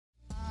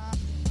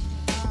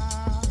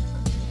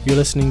You're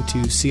listening to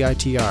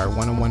CITR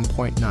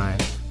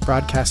 101.9,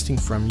 broadcasting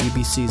from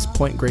UBC's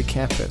Point Grey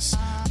campus,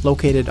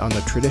 located on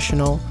the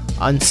traditional,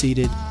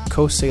 unceded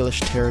Coast Salish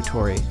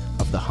territory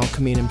of the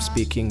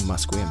Hunkaminam-speaking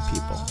Musqueam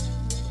people.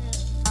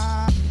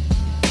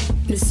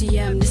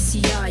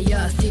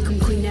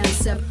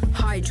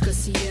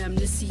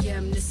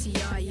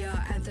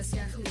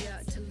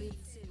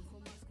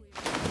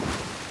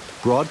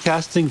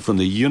 Broadcasting from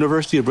the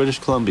University of British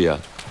Columbia,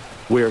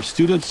 where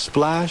students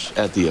splash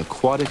at the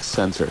Aquatic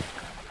Center.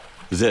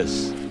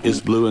 This is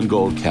Blue and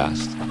Gold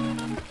Cast.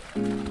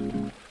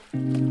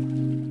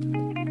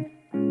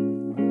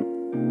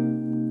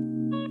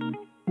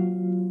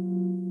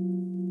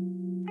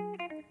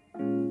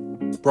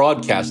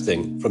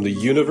 Broadcasting from the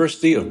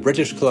University of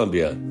British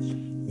Columbia,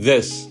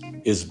 this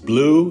is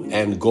Blue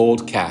and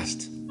Gold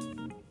Cast.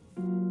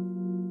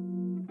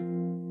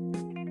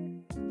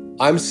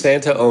 I'm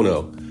Santa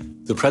Ono,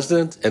 the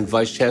President and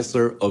Vice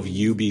Chancellor of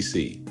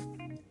UBC.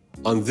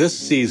 On this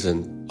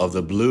season of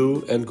the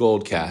Blue and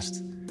Gold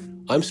Cast,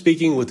 I'm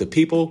speaking with the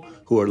people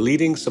who are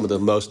leading some of the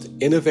most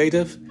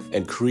innovative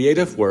and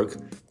creative work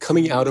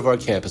coming out of our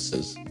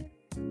campuses.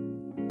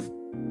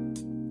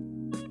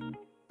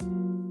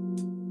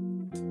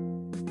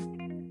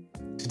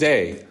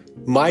 Today,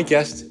 my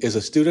guest is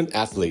a student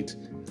athlete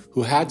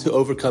who had to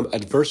overcome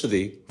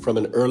adversity from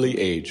an early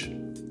age.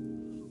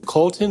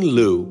 Colton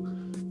Liu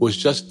was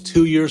just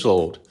 2 years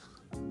old,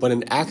 but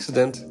an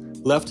accident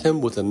left him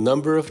with a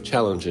number of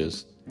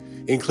challenges,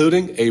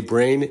 including a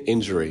brain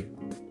injury.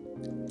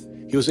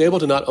 He was able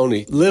to not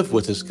only live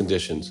with his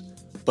conditions,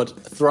 but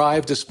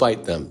thrive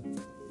despite them.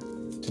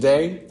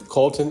 Today,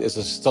 Colton is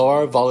a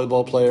star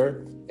volleyball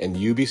player and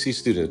UBC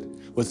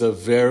student with a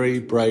very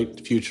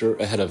bright future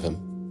ahead of him.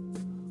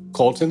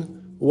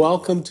 Colton,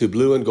 welcome to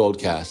Blue and Gold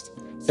Cast.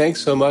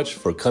 Thanks so much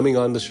for coming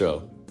on the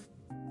show.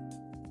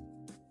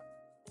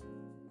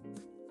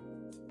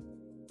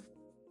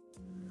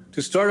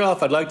 To start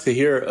off, I'd like to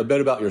hear a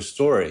bit about your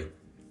story.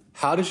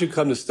 How did you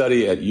come to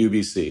study at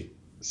UBC?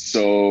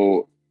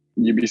 So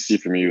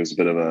UBC for me was a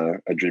bit of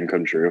a dream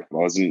come true. I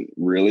wasn't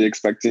really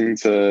expecting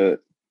to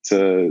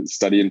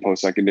study in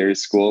post-secondary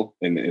school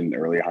in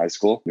early high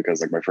school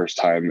because my first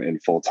time in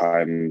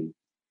full-time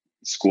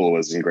school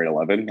was in grade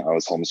 11. I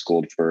was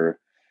homeschooled for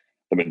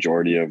the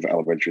majority of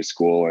elementary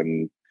school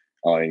and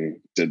I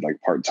did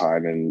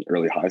part-time in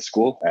early high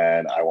school.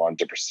 And I wanted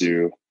to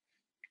pursue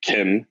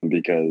Kim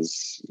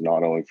because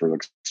not only for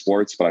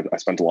sports, but I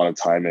spent a lot of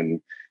time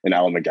in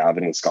Allan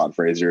McGavin with Scott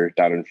Fraser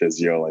down in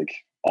physio,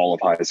 all of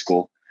high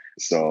school.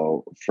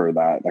 So for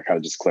that kind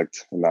of just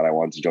clicked and that I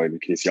wanted to join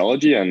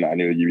kinesiology. And I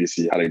knew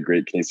UBC had a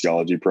great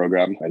kinesiology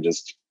program and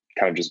just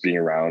being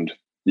around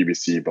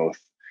UBC, both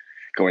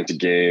going to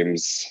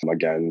games,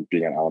 again,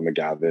 being at Allan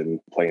McGavin,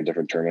 playing in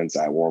different tournaments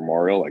at War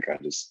Memorial.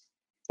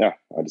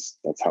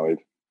 That's how I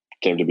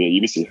came to be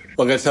at UBC.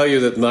 Well, I got to tell you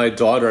that my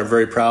daughter, I'm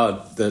very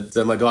proud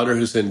that my daughter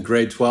who's in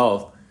grade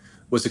 12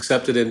 was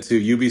accepted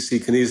into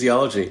UBC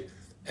kinesiology.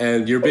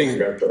 And you're being,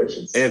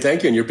 congratulations. And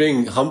thank you. And you're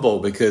being humble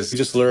because you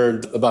just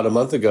learned about a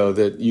month ago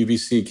that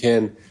UBC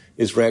Kin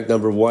is ranked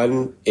number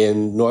 1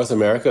 in North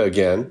America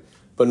again,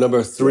 but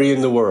number 3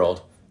 in the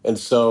world. And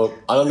so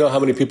I don't know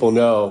how many people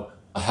know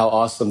how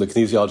awesome the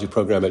kinesiology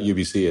program at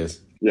UBC is.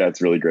 Yeah,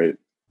 it's really great.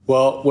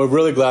 Well, we're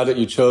really glad that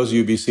you chose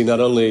UBC, not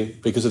only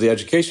because of the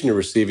education you're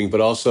receiving, but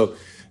also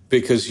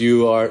because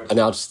you are an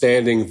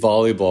outstanding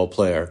volleyball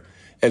player.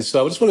 And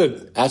so I just want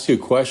to ask you a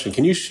question.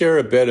 Can you share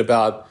a bit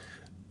about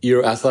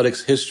your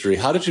athletics history?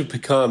 How did you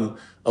become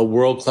a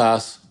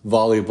world-class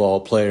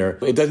volleyball player?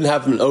 It doesn't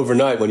happen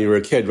overnight when you were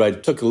a kid, right?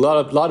 It took a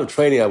lot of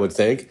training, I would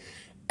think.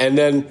 And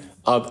then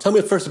tell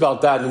me first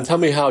about that, and tell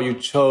me how you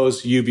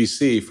chose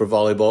UBC for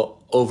volleyball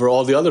over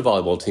all the other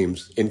volleyball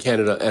teams in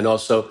Canada and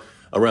also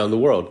around the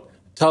world.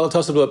 Tell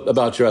us a bit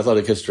about your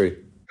athletic history.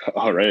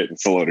 All right.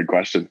 It's a loaded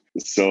question.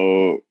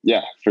 So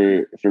yeah,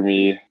 for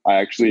me, I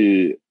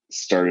actually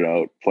started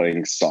out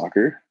playing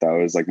soccer. That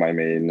was my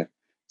main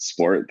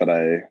sport that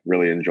I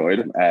really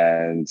enjoyed.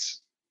 And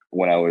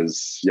when I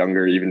was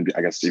younger, even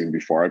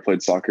before I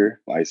played soccer,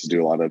 I used to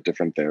do a lot of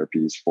different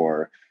therapies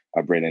for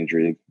a brain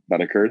injury that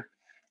occurred.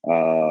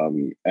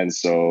 And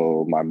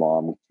so my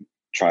mom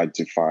tried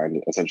to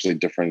find essentially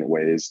different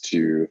ways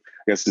to,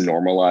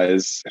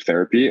 normalize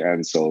therapy.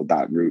 And so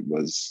that route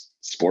was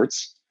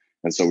sports.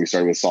 And so we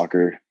started with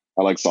soccer.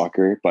 I like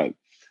soccer, but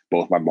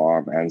both my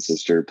mom and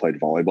sister played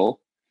volleyball.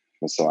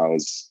 And so I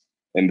was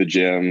in the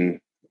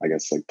gym,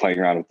 playing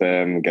around with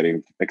them,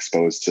 getting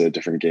exposed to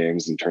different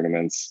games and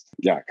tournaments.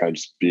 Yeah, kind of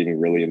just being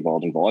really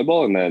involved in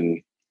volleyball. And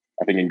then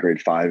I think in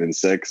grade 5 and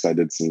 6, I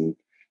did some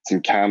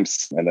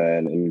camps. And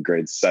then in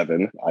grade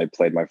 7, I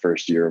played my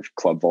first year of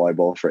club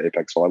volleyball for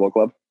Apex Volleyball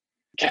Club.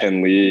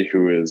 Ken Lee,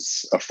 who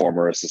is a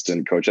former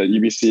assistant coach at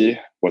UBC,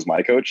 was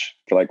my coach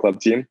for that club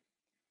team.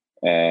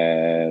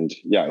 And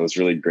yeah, it was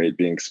really great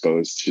being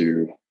exposed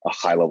to a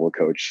high level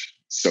coach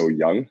so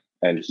young.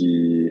 And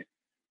he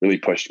really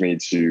pushed me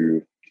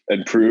to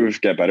improve,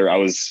 get better. I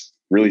was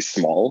really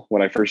small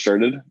when I first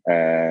started.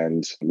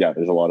 And yeah,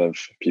 there's a lot of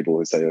people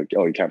who say,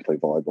 oh, you can't play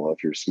volleyball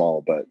if you're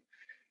small. But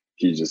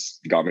he just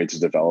got me to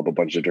develop a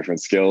bunch of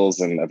different skills,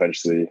 and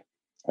eventually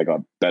I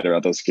got better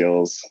at those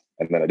skills,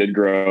 and then I did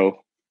grow.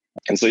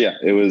 And so, yeah,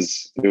 it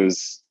was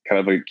kind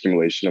of an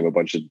accumulation of a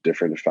bunch of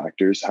different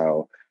factors,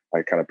 how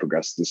I kind of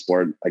progressed in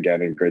sport.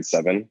 Again, in grade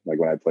 7, like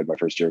when I played my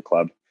first year of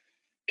club,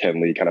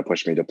 Ken Lee kind of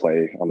pushed me to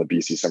play on the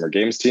BC Summer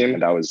Games team.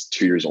 And I was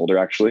 2 years older,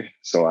 actually.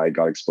 So I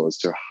got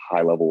exposed to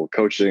high level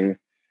coaching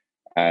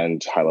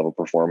and high level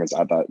performance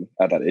at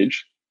that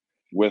age.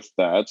 With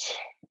that,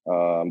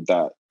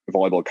 that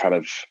volleyball kind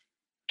of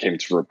came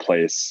to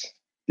replace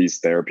these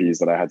therapies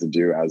that I had to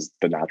do as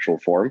the natural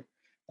form.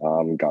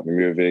 Got me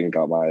moving,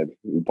 got my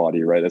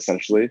body right,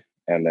 essentially.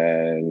 And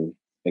then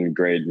in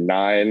grade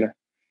 9,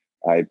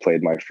 I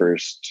played my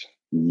first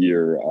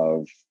year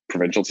of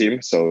provincial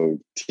team, so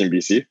Team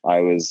BC.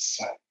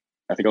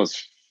 I think I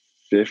was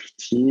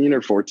 15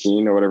 or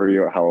 14 or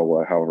whatever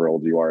however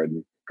old you are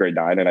in grade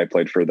 9, and I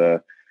played for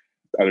the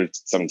under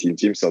 17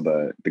 team, so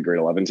the grade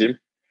 11 team.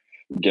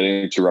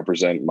 Getting to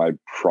represent my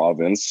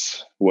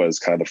province was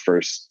kind of the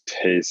first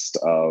taste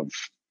of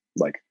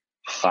like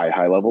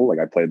high level. Like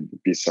I played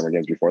BC Summer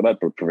Games before that,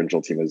 but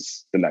provincial team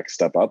is the next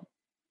step up.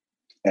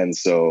 And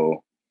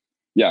so,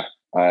 yeah,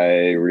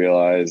 I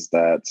realized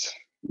that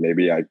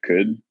maybe I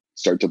could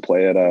start to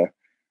play at a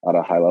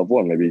high level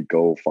and maybe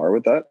go far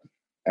with that.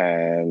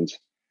 And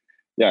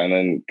yeah, and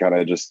then kind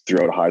of just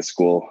throughout high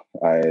school,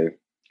 I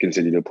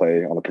continued to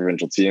play on the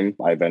provincial team.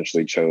 I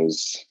eventually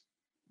chose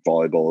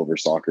volleyball over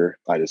soccer.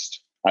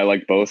 I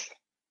like both,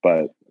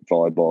 but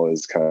volleyball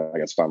is kind of, I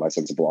guess, found my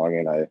sense of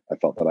belonging. I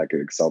felt that I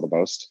could excel the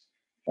most.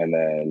 And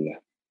then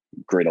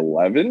grade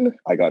 11,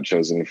 I got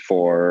chosen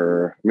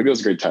for, maybe it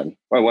was grade 10,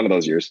 one of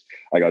those years,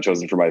 I got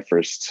chosen for my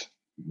first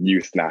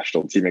youth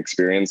national team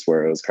experience,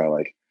 where it was kind of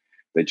like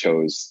they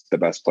chose the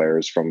best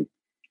players from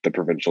the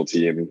provincial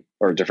team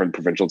or different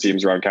provincial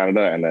teams around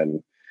Canada, and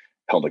then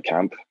held a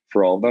camp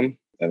for all of them.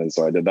 And then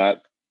so I did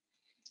that.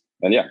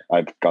 And yeah,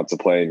 I got to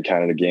play in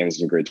Canada Games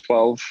in grade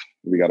 12.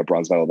 We got a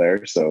bronze medal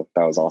there, so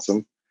that was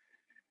awesome.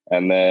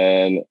 And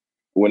then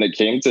when it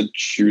came to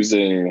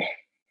choosing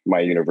my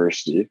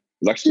university, it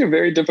was actually a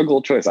very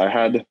difficult choice. I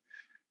had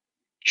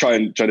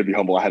trying to be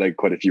humble. I had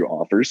quite a few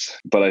offers,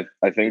 but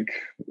I think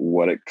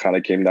what it kind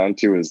of came down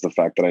to is the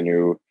fact that I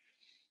knew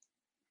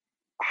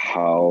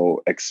how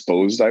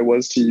exposed I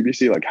was to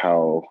UBC, like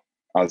how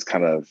I was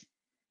kind of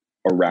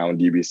around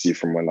UBC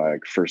from when I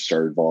first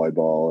started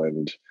volleyball,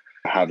 and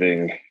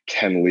having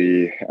Ken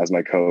Lee as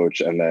my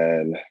coach, and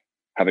then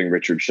having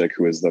Richard Schick,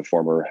 who is the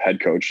former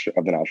head coach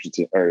of the national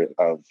team or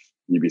of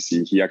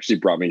UBC. He actually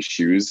brought me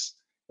shoes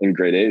in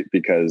grade 8,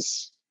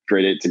 because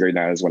grade 8 to grade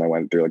 9 is when I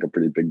went through like a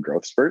pretty big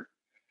growth spurt.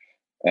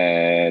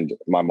 And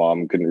my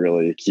mom couldn't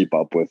really keep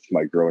up with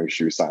my growing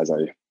shoe size.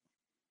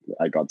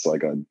 I got to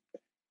like a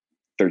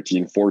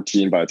 13,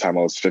 14 by the time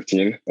I was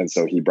 15. And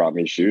so he brought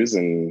me shoes,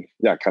 and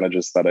yeah, kind of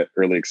just that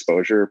early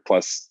exposure,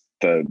 plus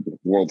the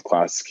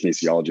world-class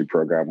kinesiology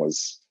program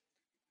was,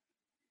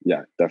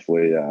 yeah,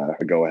 definitely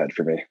a go-ahead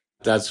for me.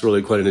 That's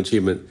really quite an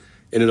achievement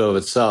in and of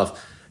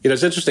itself. You know,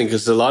 it's interesting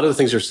because a lot of the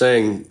things you're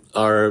saying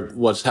are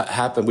what's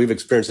happened, we've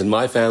experienced in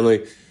my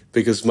family,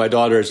 because my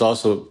daughter is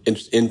also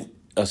in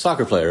a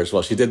soccer player as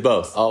well. She did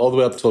both all the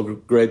way up till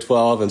grade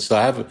 12. And so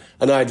I have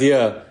an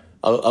idea,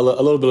 a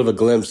little bit of a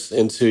glimpse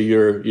into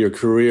your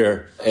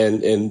career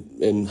and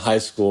in high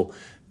school,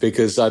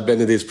 because I've been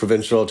to these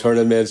provincial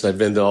tournaments. I've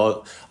been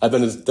to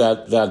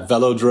that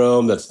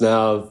velodrome that's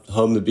now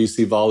home to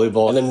BC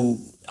volleyball. And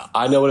then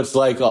I know what it's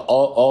like,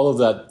 all of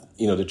that,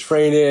 you know, the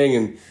training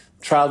and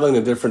traveling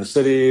to different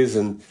cities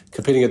and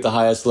competing at the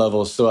highest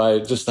level. So I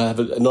have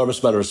an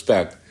enormous amount of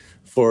respect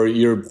for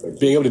your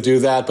being able to do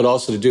that, but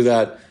also to do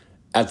that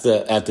at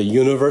the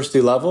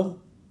university level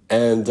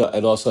and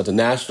also at the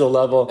national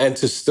level, and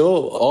to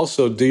still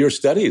also do your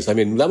studies. I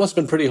mean, that must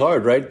have been pretty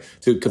hard, right?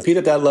 To compete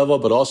at that level,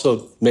 but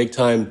also make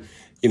time,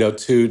 you know,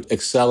 to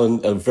excel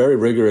in a very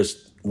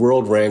rigorous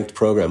world-ranked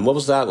program. What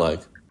was that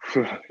like?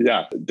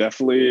 Yeah,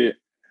 definitely.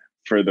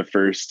 For the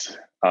first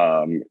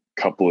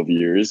couple of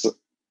years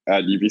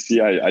at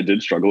UBC, I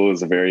did struggle. It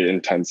was a very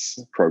intense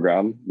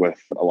program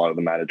with a lot of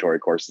the mandatory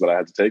courses that I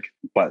had to take.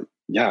 But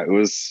yeah, it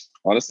was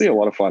honestly a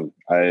lot of fun.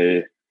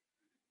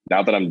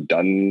 Now that I'm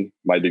done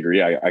my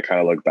degree, I kind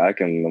of look back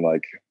and I'm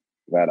like,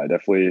 man, I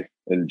definitely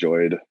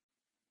enjoyed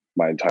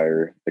my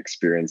entire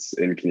experience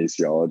in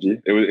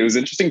kinesiology. It was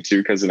interesting too,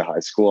 because in high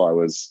school, I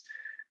was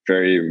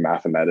very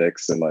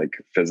mathematics and like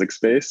physics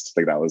based.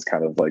 Like that was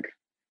kind of like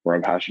where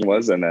my passion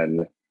was. And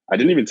then I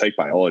didn't even take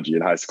biology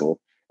in high school.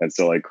 And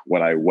so like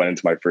when I went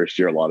into my first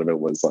year, a lot of it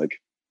was like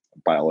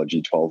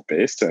biology 12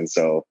 based. And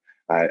so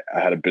I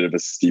had a bit of a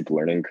steep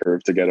learning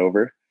curve to get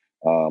over.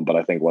 But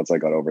I think once I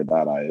got over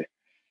that,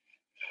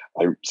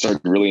 I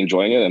started really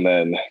enjoying it. And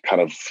then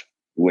kind of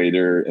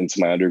later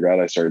into my undergrad,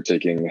 I started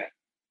taking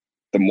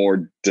the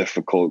more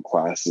difficult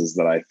classes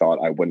that I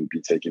thought I wouldn't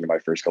be taking in my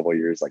first couple of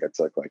years. Like I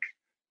took like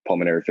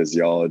pulmonary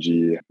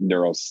physiology,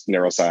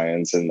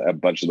 neuroscience, and a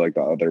bunch of like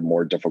the other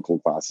more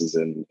difficult classes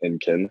in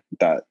kin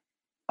that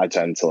I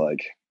tend to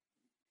like,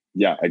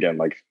 yeah, again,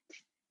 like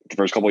the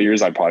first couple of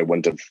years, I probably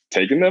wouldn't have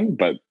taken them.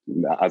 But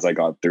as I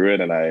got through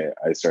it and I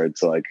started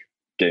to like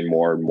gain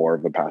more and more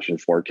of a passion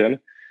for kin,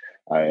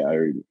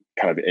 I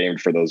kind of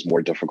aimed for those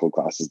more difficult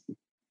classes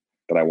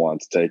that I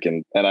wanted to take.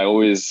 And I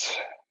always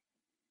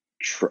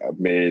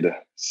made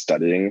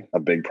studying a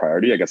big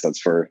priority. I guess that's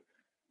for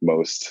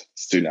most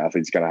student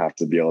athletes, going to have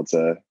to be able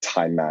to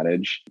time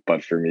manage.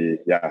 But for me,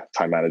 yeah,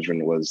 time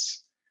management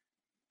was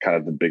kind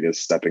of the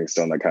biggest stepping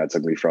stone that kind of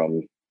took me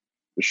from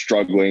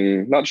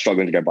not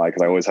struggling to get by,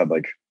 because I always had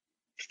like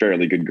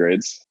fairly good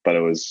grades, but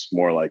it was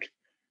more like,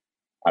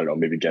 I don't know,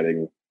 maybe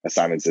getting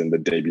assignments in the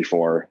day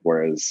before.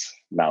 Whereas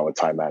now with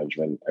time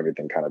management,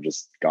 everything kind of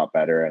just got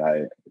better, and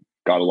I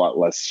got a lot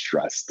less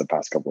stressed the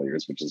past couple of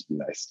years, which has been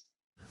nice.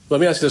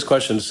 Let me ask you this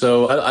question.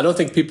 So I don't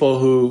think people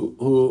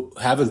who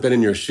haven't been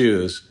in your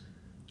shoes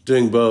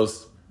doing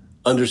both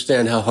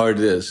understand how hard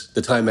it is,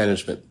 the time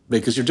management,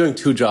 because you're doing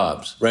two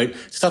jobs, right?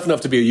 It's tough enough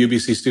to be a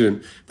UBC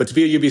student, but to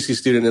be a UBC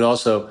student and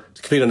also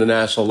to compete on a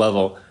national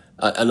level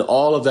and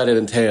all of that it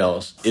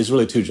entails is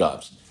really two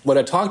jobs. When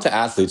I talk to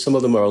athletes, some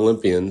of them are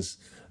Olympians,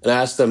 and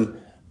I ask them,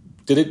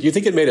 do you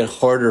think it made it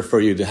harder for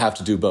you to have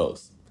to do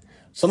both?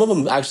 Some of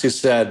them actually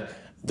said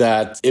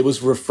that it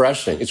was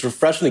refreshing. It's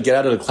refreshing to get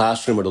out of the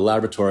classroom or the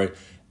laboratory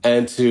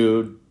and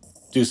to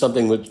do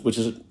something which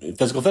is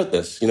physical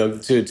fitness,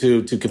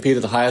 to compete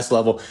at the highest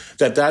level.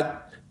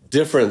 That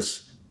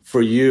difference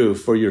for you,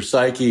 for your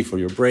psyche, for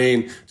your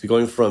brain, to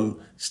going from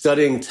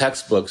studying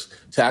textbooks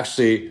to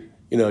actually,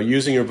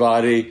 using your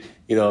body,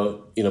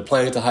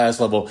 playing at the highest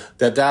level,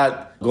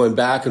 that going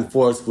back and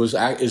forth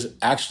is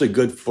actually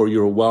good for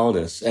your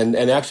wellness and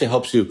actually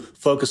helps you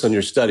focus on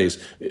your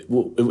studies.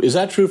 Is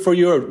that true for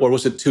you, or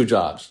was it two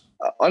jobs?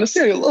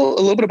 Honestly, a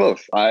little bit of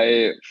both.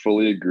 I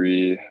fully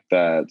agree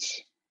that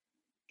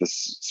the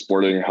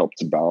sporting helped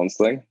to balance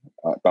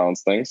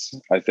things.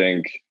 I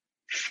think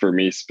for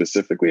me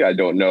specifically, I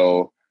don't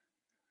know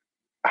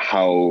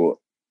how,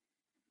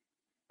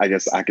 I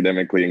guess,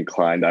 academically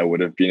inclined I would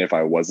have been if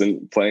I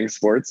wasn't playing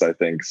sports. I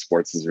think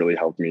sports has really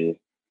helped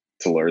me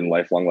to learn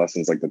lifelong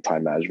lessons like the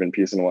time management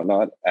piece and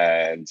whatnot.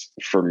 And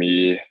for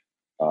me,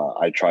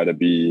 I try to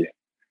be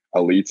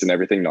elite in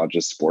everything, not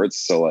just sports.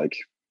 So like,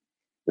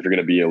 if you're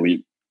going to be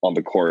elite on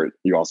the court,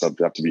 you also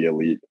have to be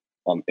elite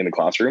in the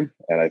classroom.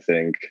 And I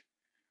think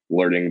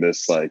learning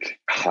this like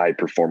high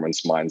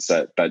performance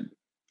mindset that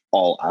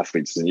all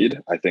athletes need,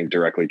 I think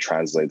directly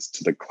translates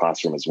to the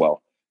classroom as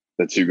well.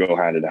 The two go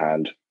hand in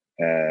hand.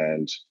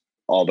 And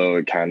although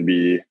it can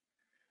be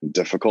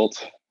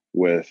difficult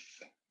with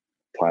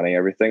planning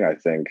everything, I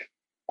think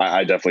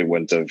I definitely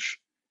wouldn't have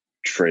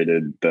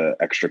traded the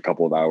extra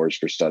couple of hours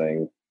for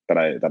studying that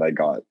I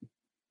got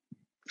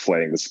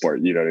playing the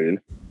sport. You know what I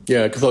mean?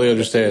 Yeah, I completely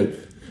understand.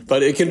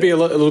 But it can be a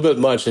little bit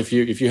much if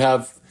you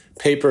have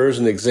papers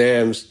and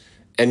exams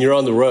and you're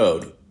on the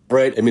road,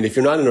 right? I mean, if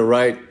you're not in the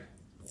right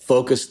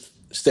focused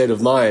state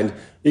of mind,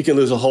 you can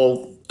lose the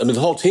whole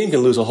team can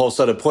lose a whole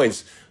set of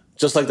points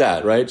just like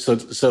that, right?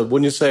 So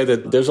when you say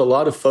that there's a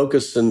lot of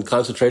focus and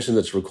concentration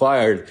that's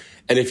required,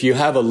 and if you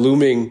have a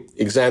looming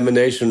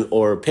examination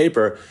or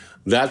paper,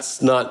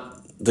 that's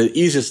not the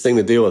easiest thing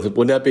to deal with.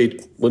 Wouldn't that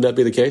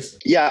be the case?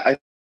 Yeah,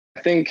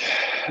 I think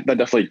that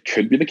definitely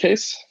could be the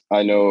case.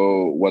 I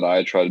know what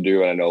I try to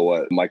do, and I know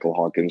what Michael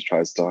Hawkins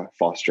tries to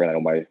foster, and I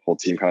know my whole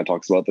team kind of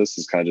talks about this,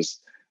 is kind of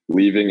just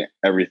leaving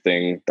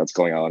everything that's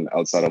going on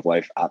outside of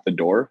life at the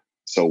door.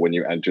 So when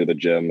you enter the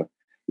gym,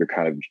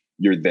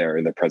 you're there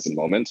in the present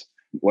moment.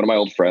 One of my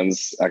old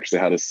friends actually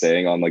had a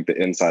saying on like the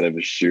inside of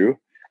his shoe.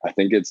 I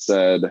think it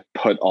said,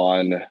 put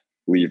on,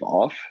 leave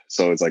off.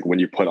 So it's like when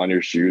you put on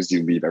your shoes,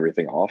 you leave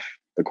everything off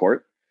the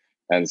court.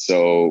 And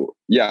so,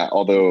 yeah,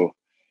 although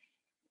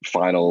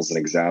finals and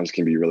exams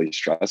can be really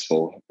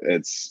stressful,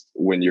 it's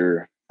when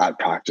you're at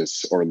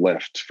practice or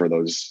lift for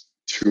those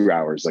 2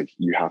 hours, like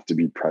you have to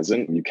be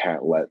present. You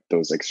can't let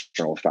those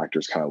external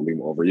factors kind of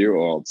loom over you,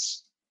 or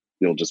else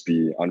you'll just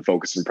be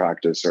unfocused in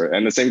practice.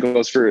 And the same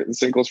goes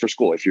for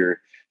school. If you're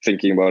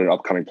thinking about an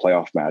upcoming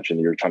playoff match and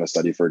you're trying to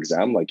study for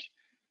exam, like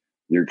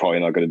you're probably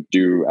not going to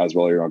do as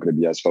well. You're not going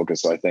to be as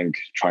focused. So I think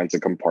trying to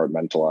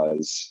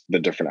compartmentalize the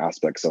different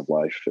aspects of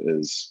life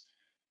is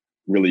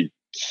really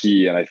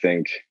key. And I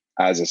think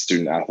as a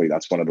student athlete,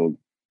 that's one of the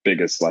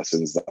biggest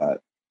lessons that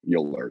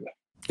you'll learn.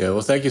 Yeah.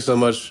 Well, thank you so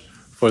much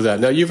for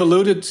that. Now, you've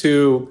alluded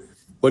to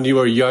when you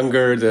were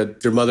younger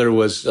that your mother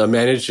was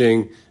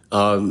managing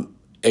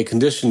a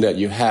condition that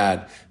you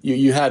had.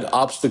 You had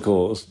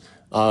obstacles,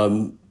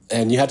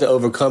 and you had to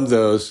overcome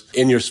those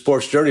in your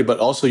sports journey, but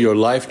also your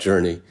life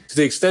journey. To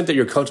the extent that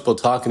you're comfortable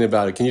talking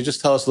about it, can you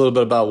just tell us a little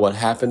bit about what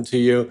happened to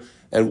you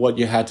and what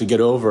you had to get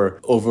over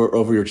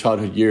your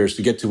childhood years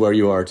to get to where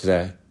you are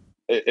today?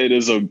 It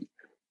is a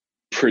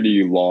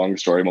pretty long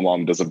story. My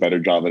mom does a better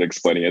job at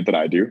explaining it than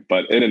I do.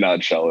 But in a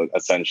nutshell,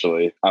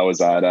 essentially, I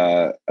was at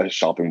a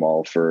shopping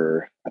mall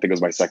for, I think it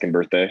was my second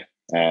birthday.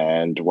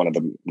 And one of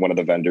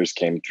the vendors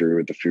came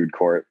through the food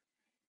court.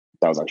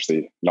 That was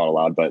actually not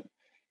allowed, but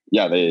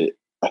yeah,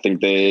 I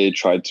think they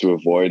tried to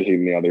avoid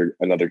hitting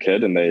another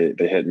kid, and they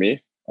hit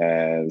me.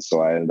 And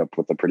so I ended up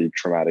with a pretty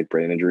traumatic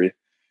brain injury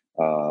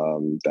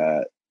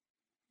that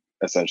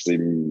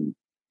essentially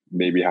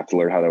maybe have to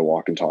learn how to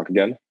walk and talk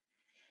again.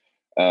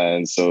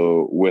 And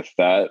so with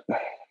that,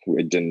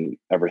 I didn't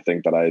ever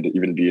think that I'd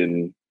even be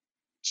in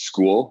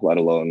school, let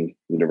alone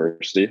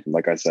university.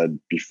 Like I said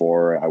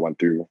before, I went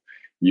through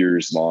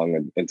years long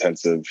and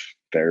intensive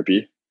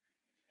therapy.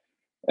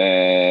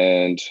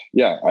 And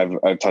yeah,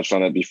 I've touched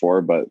on it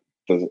before, but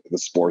the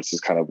sports is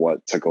kind of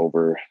what took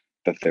over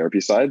the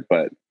therapy side.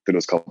 But for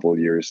those couple of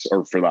years,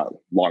 or for that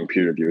long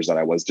period of years that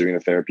I was doing the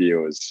therapy, it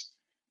was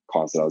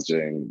constant. I was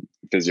doing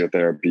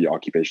physiotherapy,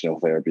 occupational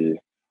therapy,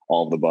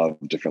 all of the above,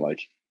 different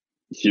like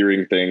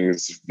hearing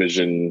things,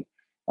 vision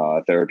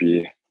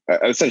therapy,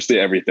 essentially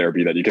every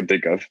therapy that you can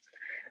think of.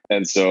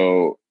 And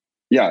so,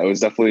 yeah, it was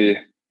definitely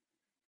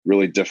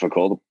really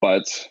difficult.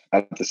 But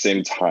at the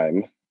same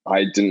time,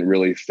 I didn't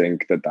really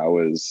think that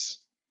was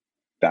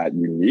that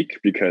unique,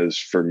 because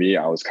for me,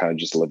 I was kind of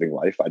just living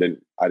life. I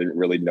didn't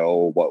really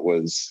know what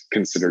was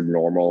considered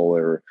normal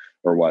or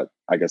what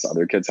I guess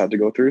other kids had to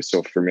go through.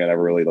 So for me, I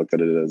never really looked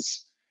at it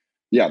as,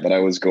 yeah, that I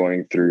was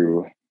going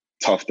through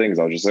tough things.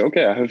 I was just like,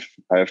 okay,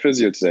 I have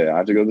physio today. I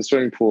have to go to the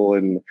swimming pool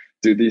and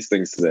do these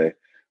things today.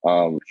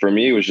 For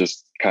me, it was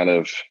just kind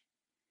of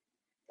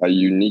a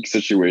unique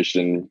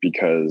situation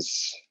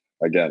because,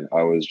 again,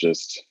 I was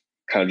just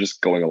kind of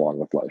just going along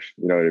with life.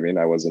 You know what I mean?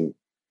 I wasn't,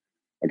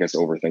 I guess,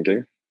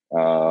 overthinking.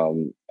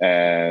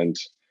 And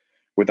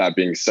with that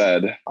being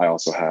said, I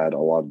also had a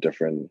lot of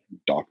different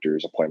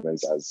doctor's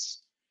appointments as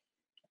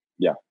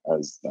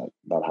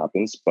that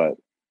happens. But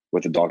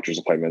with the doctor's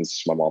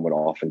appointments, my mom would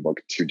often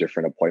book 2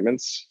 different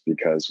appointments,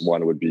 because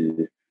one would be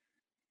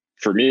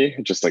for me,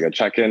 just like a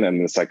check-in,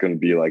 and the second would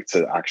be like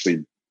to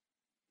actually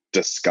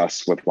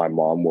discuss with my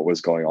mom what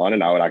was going on.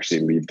 And I would actually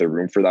leave the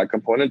room for that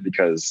component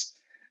because,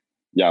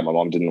 yeah, my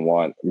mom didn't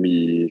want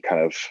me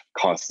kind of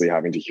constantly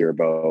having to hear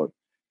about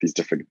these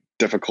different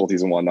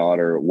difficulties and whatnot,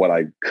 or what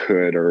I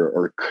could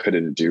or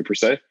couldn't do per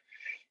se.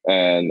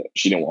 And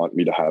she didn't want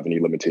me to have any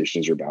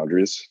limitations or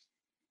boundaries.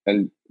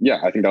 And yeah,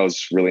 I think that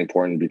was really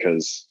important,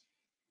 because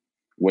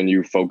when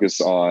you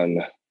focus on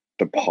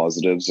the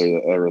positives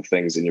or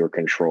things in your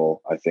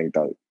control, I think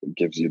that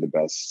gives you the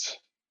best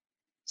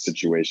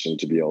situation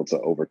to be able to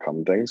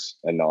overcome things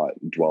and not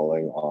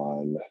dwelling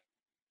on,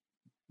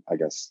 I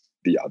guess,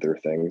 the other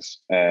things.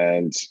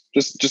 And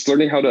just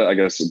learning how to, I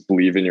guess,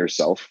 believe in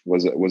yourself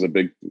was a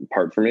big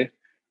part for me.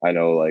 I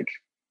know, like,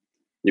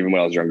 even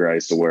when I was younger, I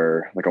used to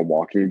wear like a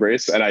walking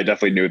brace, and I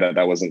definitely knew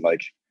that wasn't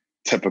like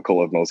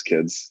typical of most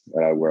kids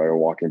wear a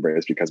walking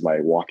brace, because my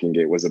walking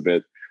gait was a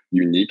bit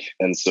unique.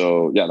 And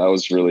so, yeah, that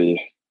was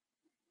really,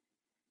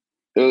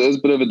 it was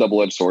a bit of a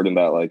double-edged sword in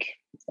that, like,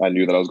 I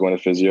knew that I was going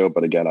to physio,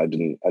 but again, I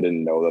didn't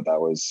know that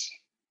was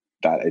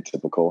that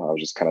atypical. I was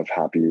just kind of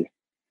happy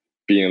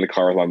being in the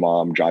car with my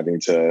mom, driving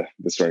to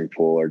the swimming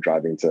pool or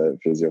driving to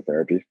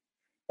physiotherapy.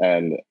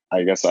 And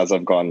I guess as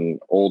I've gotten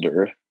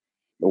older,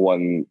 the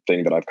one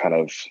thing that I've kind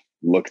of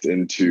looked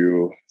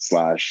into /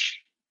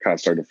 kind of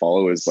started to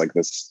follow is like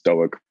the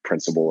Stoic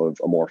principle of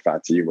amor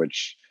fati,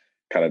 which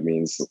kind of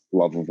means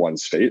love of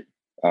one's fate.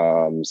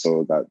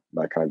 So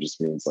that kind of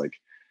just means like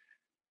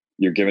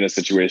you're given a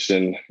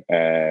situation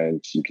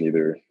and you can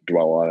either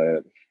dwell on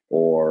it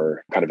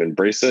or kind of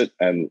embrace it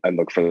and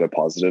look for the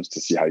positives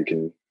to see how you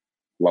can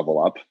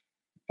level up.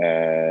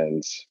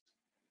 And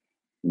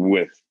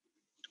with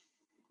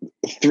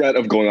threat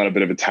of going on a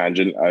bit of a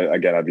tangent,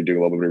 I've been doing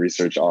a little bit of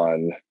research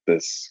on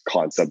this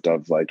concept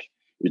of like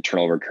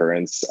eternal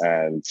recurrence.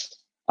 And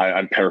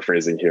I'm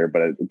paraphrasing here,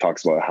 but it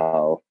talks about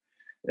how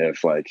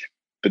if like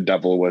the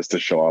devil was to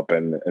show up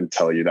and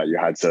tell you that you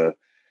had to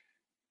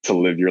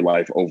live your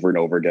life over and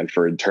over again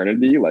for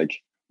eternity,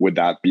 like, would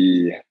that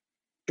be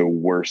the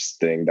worst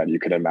thing that you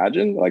could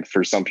imagine? Like,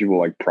 for some people,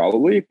 like,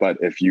 probably, but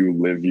if you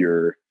live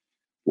your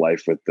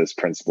life with this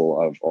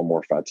principle of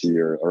amor fati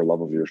or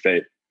love of your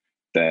fate,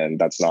 then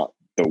that's not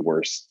the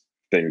worst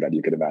thing that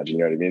you could imagine.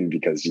 You know what I mean?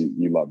 Because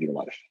you love your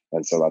life.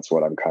 And so that's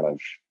what I'm kind of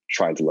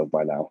trying to live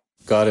by now.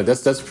 Got it.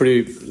 That's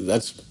pretty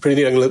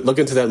neat. I'm going to look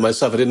into that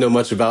myself. I didn't know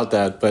much about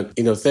that, but,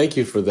 thank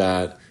you for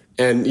that.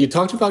 And you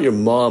talked about your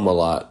mom a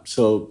lot.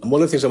 So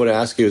one of the things I want to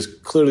ask you is,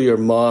 clearly your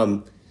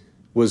mom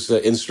was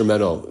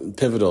instrumental,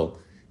 pivotal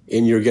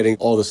in your getting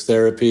all this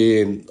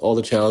therapy and all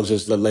the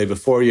challenges that lay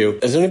before you.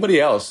 Is there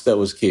anybody else that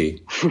was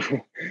key?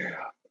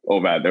 Oh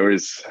man, there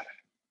was,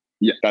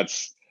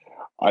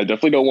 I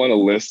definitely don't want to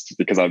list,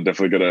 because I'm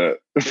definitely going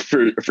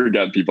to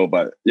forget people,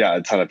 but yeah,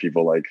 a ton of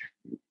people, like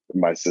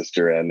my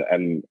sister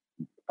and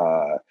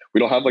we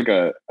don't have like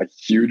a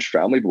huge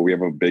family, but we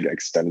have a big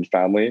extended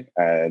family.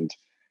 And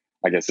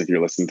I guess if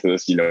you're listening to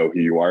this, you know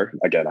who you are.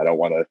 Again, I don't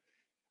want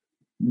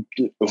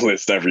to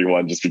list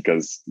everyone just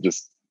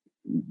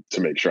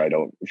to make sure I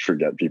don't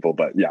forget people.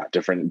 But yeah,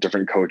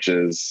 different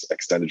coaches,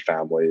 extended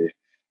family,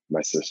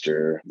 my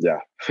sister.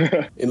 Yeah.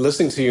 In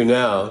listening to you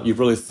now, you've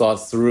really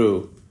thought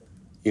through,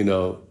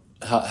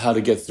 how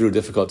to get through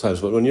difficult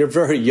times. But when you're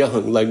very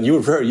young, like you were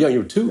very young, you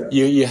were 2,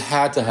 you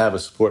had to have a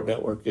support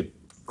network.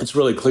 It's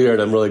really clear,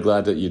 and I'm really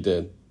glad that you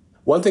did.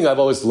 One thing I've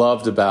always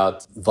loved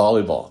about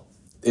volleyball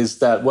is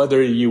that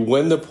whether you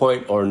win the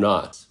point or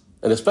not,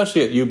 and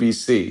especially at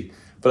UBC,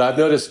 but I've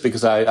noticed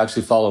because I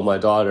actually follow my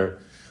daughter,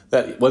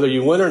 that whether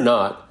you win or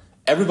not,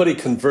 everybody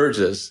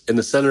converges in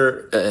the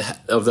center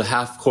of the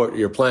half court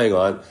you're playing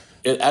on,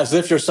 as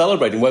if you're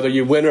celebrating whether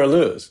you win or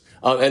lose.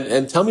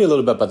 And tell me a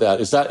little bit about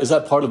that. Is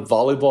that part of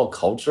volleyball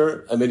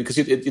culture? I mean, because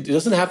it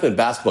doesn't happen in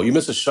basketball. You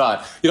miss a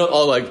shot, you don't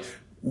all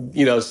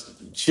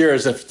cheer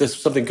as if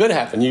something good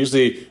happened. You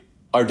usually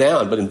are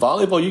down. But in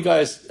volleyball, you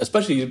guys,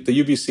 especially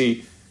the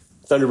UBC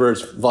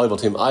Thunderbirds volleyball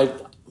team,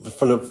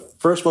 from the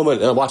first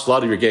moment, and I watched a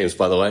lot of your games,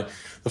 by the way,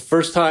 the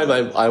first time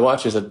I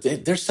watched is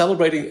that they're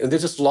celebrating and they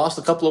just lost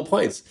a couple of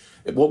points.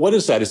 What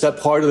is that? Is that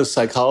part of the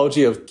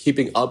psychology of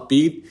keeping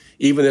upbeat,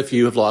 even if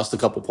you have lost a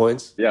couple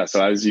points? Yeah.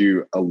 So as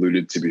you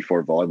alluded to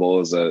before,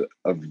 volleyball is a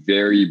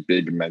very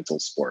big mental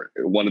sport.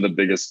 One of the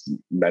biggest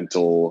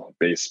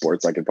mental-based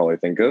sports I could probably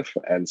think of.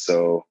 And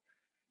so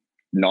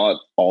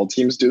not all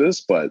teams do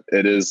this, but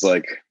it is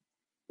like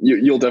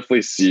you'll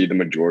definitely see the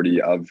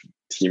majority of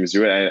teams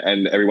do it,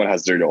 and everyone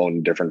has their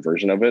own different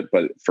version of it.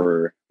 But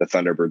for the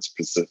Thunderbirds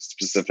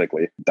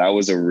specifically, that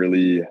was a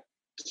really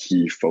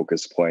key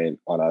focus point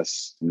on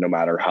us. No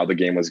matter how the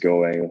game was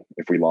going,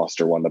 if we lost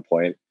or won the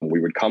point, we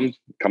would come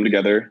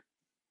together.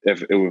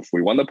 If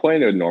we won the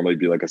point, it would normally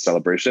be like a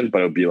celebration, but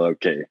it would be like,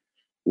 okay,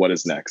 what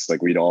is next?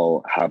 Like we'd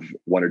all have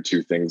one or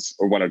two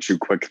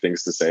quick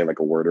things to say, like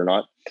a word or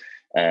not.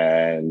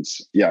 And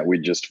yeah,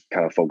 we'd just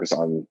kind of focus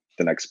on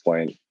the next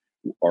point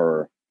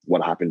or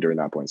what happened during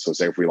that point. So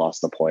say if we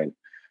lost the point,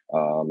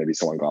 maybe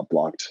someone got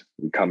blocked,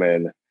 we'd come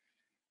in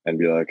and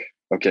be like,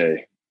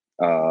 okay,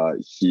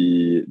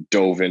 he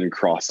dove in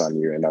cross on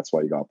you and that's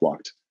why you got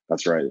blocked.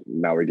 That's right.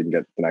 Now we can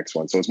get the next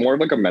one. So it's more of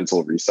like a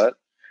mental reset,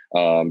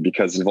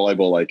 because in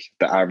volleyball, like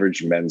the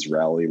average men's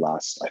rally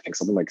lasts, I think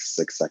something like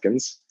 6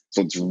 seconds.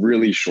 So it's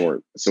really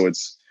short. So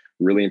it's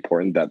really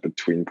important that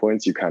between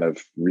points, you kind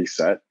of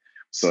reset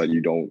so that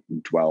you don't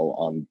dwell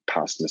on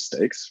past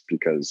mistakes,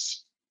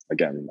 because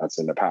again, that's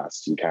in the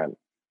past. You can't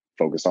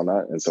focus on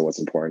that. And so what's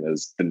important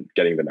is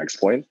getting the next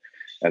point.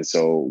 And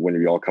so when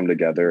we all come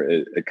together,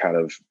 it kind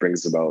of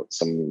brings about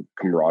some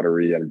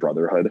camaraderie and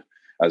brotherhood,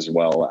 as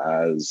well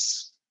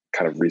as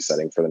kind of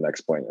resetting for the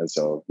next point. And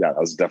so, yeah, that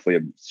was definitely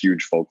a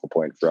huge focal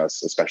point for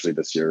us, especially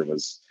this year,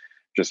 was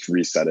just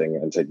resetting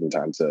and taking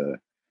time to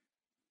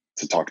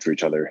talk to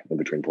each other in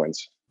between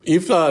points.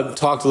 You've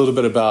talked a little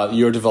bit about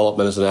your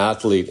development as an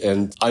athlete,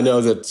 and I know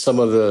that some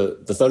of the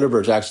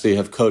Thunderbirds actually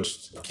have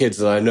coached kids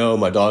that I know,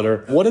 my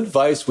daughter. What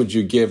advice would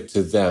you give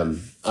to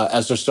them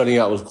as they're starting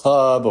out with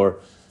club, or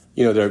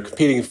they're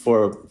competing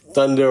for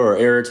Thunder or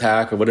Air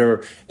Attack or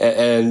whatever,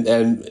 and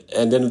then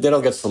they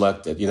don't get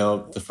selected,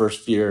 the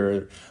first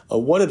year?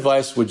 What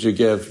advice would you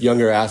give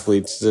younger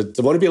athletes that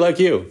want to be like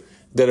you,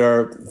 that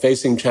are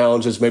facing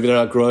challenges? Maybe they're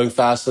not growing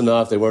fast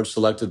enough. They weren't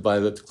selected by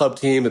the club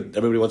team that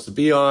everybody wants to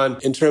be on,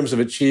 in terms of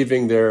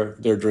achieving their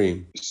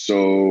dream.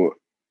 So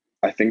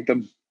I think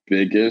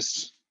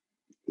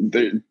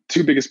the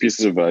two biggest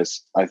pieces of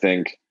advice, I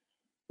think,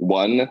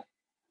 one,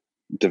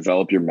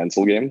 develop your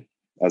mental game.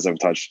 As I've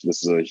touched,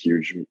 this is a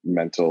huge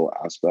mental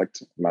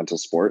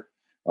sport.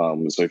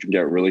 So if you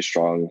get really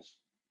strong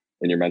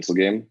in your mental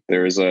game,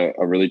 there is a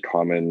really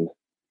common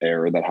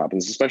error that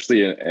happens,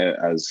 especially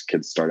as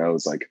kids start out,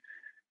 is like,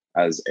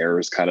 as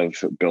errors kind of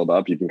build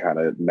up, you can kind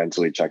of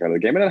mentally check out of the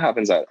game. And it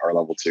happens at our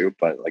level too,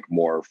 but like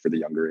more for the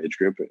younger age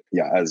group.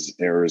 Yeah, as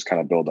errors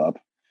kind of build up,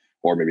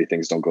 or maybe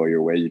things don't go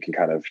your way, you can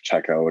kind of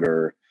check out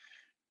or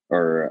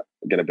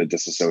get a bit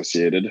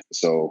disassociated.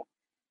 So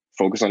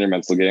focus on your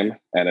mental game.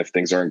 And if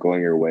things aren't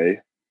going your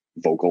way,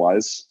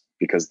 vocalize,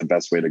 because the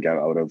best way to get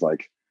out of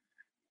like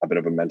a bit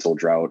of a mental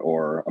drought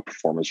or a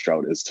performance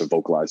drought is to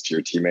vocalize to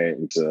your teammate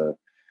and to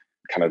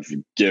kind of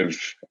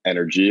give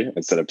energy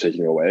instead of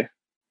taking away.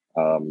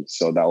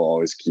 So that will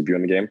always keep you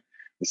in the game.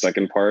 The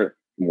second part,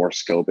 more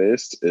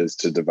skill-based, is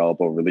to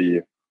develop a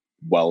really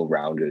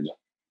well-rounded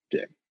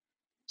game.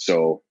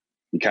 So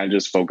you can't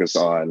just focus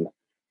on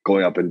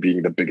going up and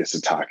being the biggest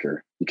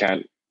attacker. You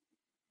can't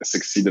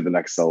succeed at the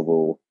next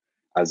level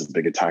as a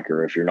big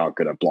attacker if you're not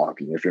good at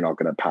blocking, if you're not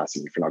good at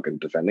passing, if you're not good at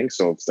defending.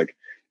 So it's like,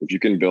 if you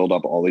can build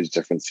up all these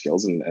different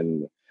skills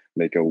and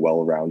make a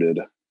well-rounded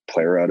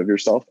player out of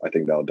yourself, I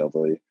think that'll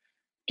definitely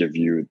give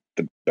you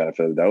the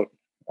benefit of the doubt.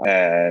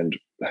 And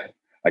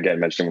again,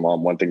 mentioning my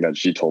mom, one thing that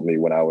she told me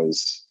when I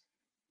was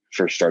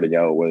first starting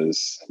out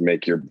was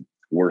make your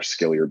worst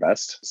skill your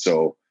best.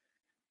 So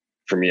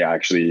for me, I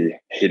actually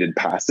hated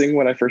passing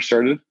when I first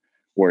started,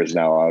 whereas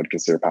now I would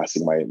consider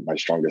passing my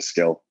strongest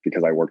skill,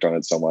 because I worked on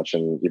it so much.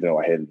 And even though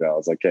I hated it, I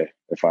was like, hey,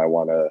 if I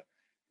want to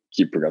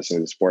keep progressing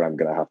in the sport, I'm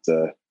going to have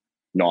to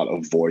not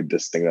avoid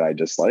this thing that I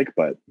dislike,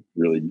 but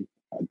really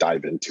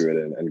dive into it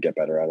and get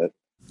better at it.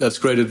 That's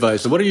great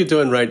advice. So what are you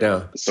doing right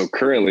now? So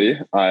currently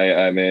I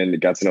am in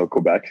Gatineau,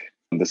 Quebec.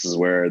 This is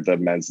where the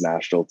men's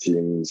national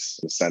team's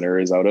center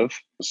is out of.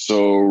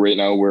 So right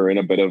now we're in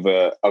a bit of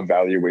a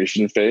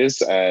evaluation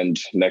phase, and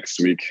next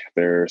week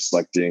they're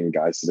selecting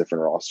guys to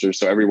different rosters.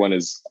 So everyone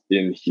is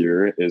in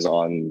here is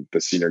on the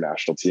senior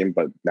national team,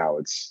 but now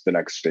it's the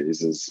next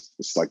phase is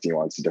selecting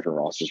on to different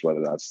rosters,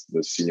 whether that's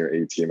the senior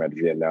A team at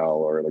VNL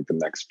or like the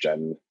next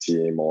gen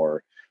team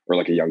or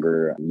like a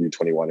younger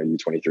U21 or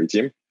U23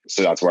 team.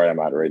 So that's where I'm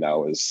at right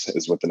now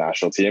is with the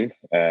national team.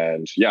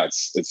 And yeah,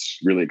 it's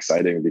really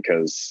exciting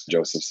because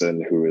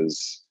Josephson,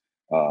 who's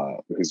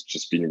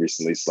just been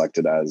recently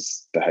selected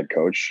as the head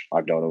coach,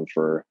 I've known him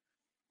for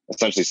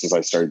essentially since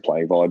I started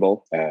playing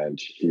volleyball, and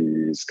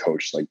he's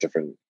coached like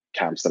different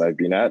camps that I've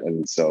been at.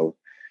 And so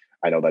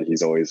I know that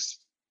he's always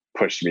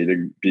pushed me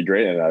to be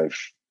great. And I've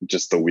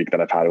just the week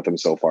that I've had with him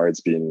so far,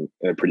 it's been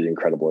a pretty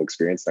incredible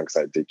experience. I'm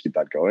excited to keep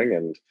that going.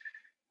 And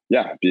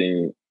yeah,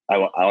 I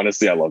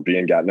love being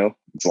in Gatineau.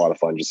 It's a lot of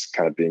fun just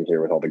kind of being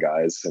here with all the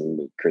guys,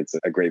 and it creates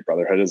a great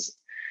brotherhood as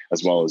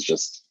well as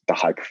just the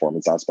high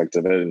performance aspect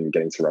of it and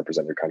getting to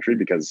represent your country,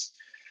 because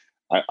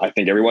I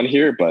think everyone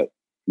here, but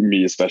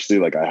me especially,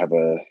 like I have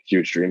a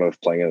huge dream of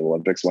playing in the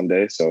Olympics one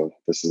day. So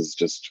this is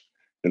just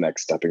the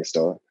next stepping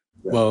stone.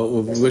 Yeah.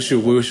 Well, we wish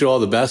you all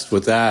the best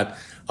with that.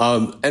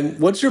 And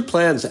what's your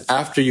plans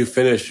after you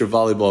finish your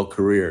volleyball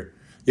career?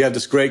 You have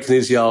this great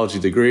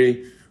kinesiology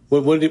degree.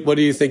 What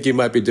do you think you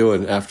might be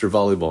doing after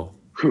volleyball?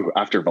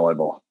 After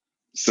volleyball.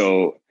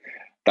 So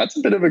that's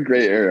a bit of a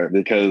gray area,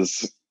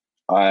 because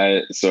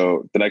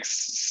the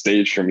next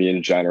stage for me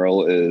in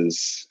general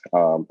is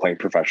playing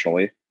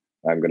professionally.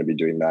 I'm going to be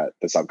doing that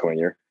this upcoming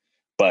year.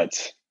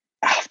 But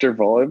after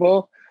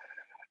volleyball,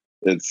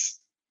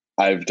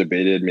 I've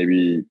debated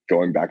maybe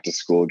going back to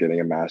school, getting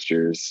a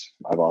master's.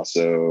 I've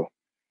also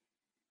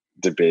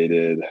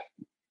debated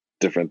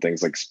different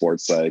things like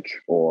sports psych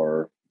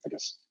or I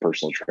guess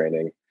personal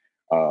training.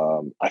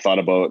 I thought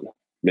about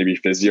maybe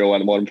physio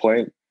at one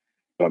point,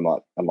 but I'm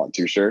not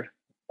too sure.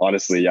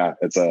 Honestly, yeah,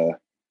 it's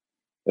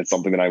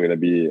something that I'm going to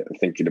be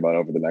thinking about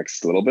over the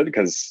next little bit,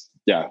 because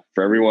yeah,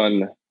 for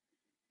everyone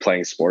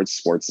playing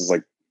sports is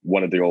like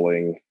one of the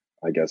only,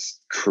 I guess,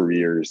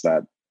 careers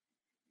that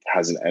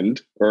has an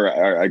end,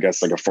 or I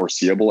guess like a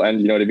foreseeable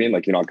end. You know what I mean?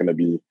 Like you're not going to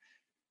be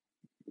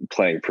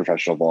playing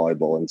professional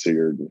volleyball until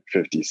you're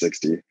 50,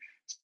 60.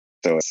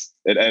 So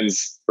it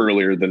ends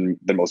earlier than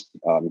most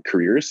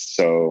careers.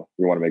 So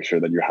we want to make sure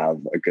that you have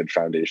a good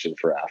foundation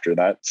for after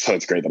that. So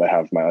it's great that I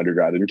have my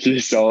undergrad in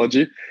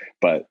kinesiology,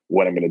 but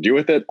what I'm going to do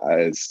with it,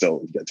 I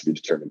still yet to be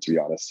determined, to be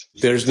honest.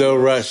 There's no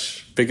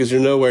rush because you're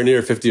nowhere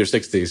near 50 or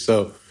 60.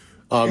 So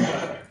in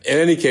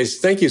any case,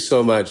 thank you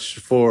so much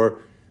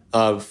for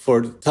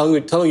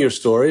telling your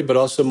story, but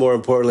also more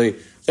importantly,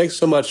 thanks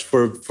so much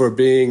for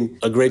being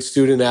a great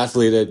student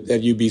athlete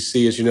at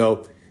UBC. As you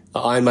know,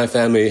 I and my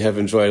family have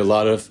enjoyed a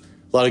lot of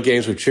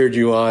games. We've cheered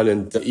you on,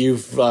 and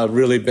you've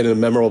really been a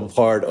memorable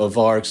part of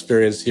our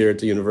experience here at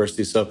the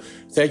university. So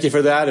thank you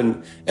for that,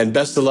 and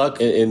best of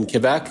luck in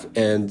Quebec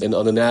and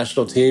on the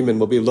national team. And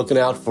we'll be looking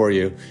out for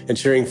you and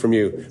cheering from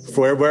you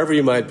for wherever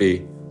you might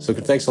be. So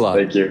thanks a lot.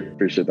 Thank you.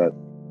 Appreciate that.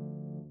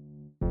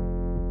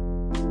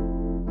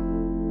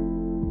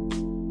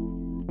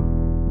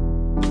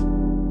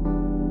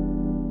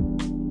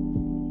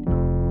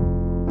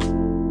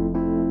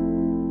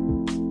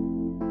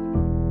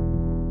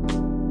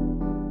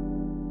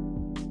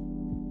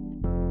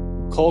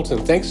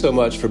 Colton, thanks so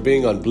much for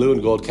being on Blue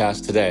and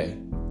Goldcast today.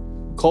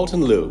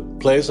 Colton Liu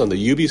plays on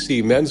the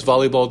UBC men's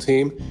volleyball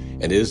team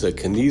and is a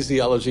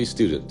kinesiology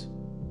student.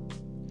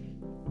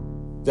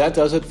 That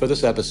does it for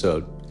this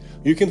episode.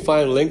 You can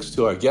find links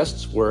to our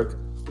guests' work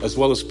as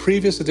well as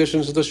previous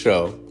editions of the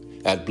show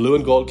at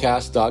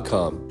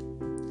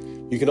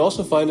blueandgoldcast.com. You can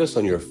also find us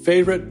on your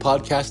favorite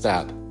podcast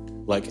app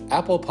like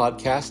Apple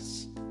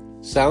Podcasts,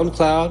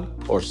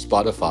 SoundCloud, or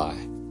Spotify.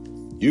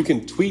 You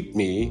can tweet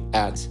me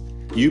at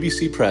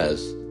UBC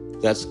Prez.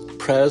 That's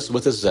Prez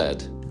with a Z.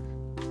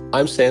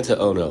 I'm Santa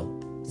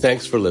Ono.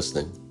 Thanks for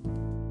listening.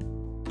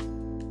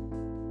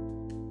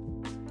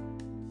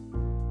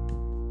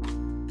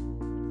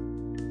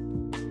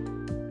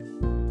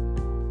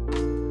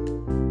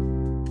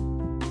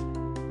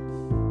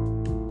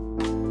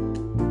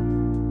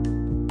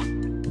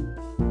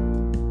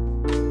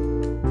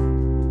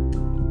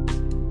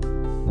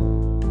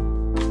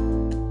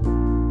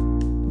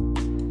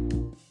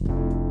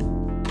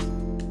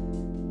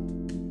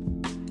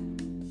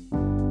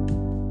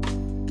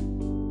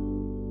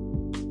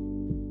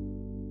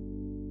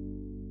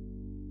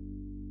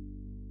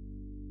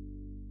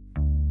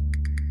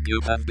 You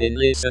have been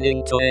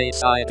listening to a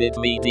Sided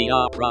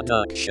Media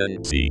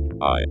production.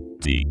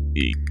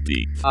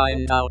 CIDED.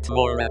 Find out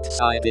more at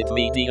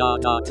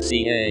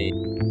sidedmedia.ca.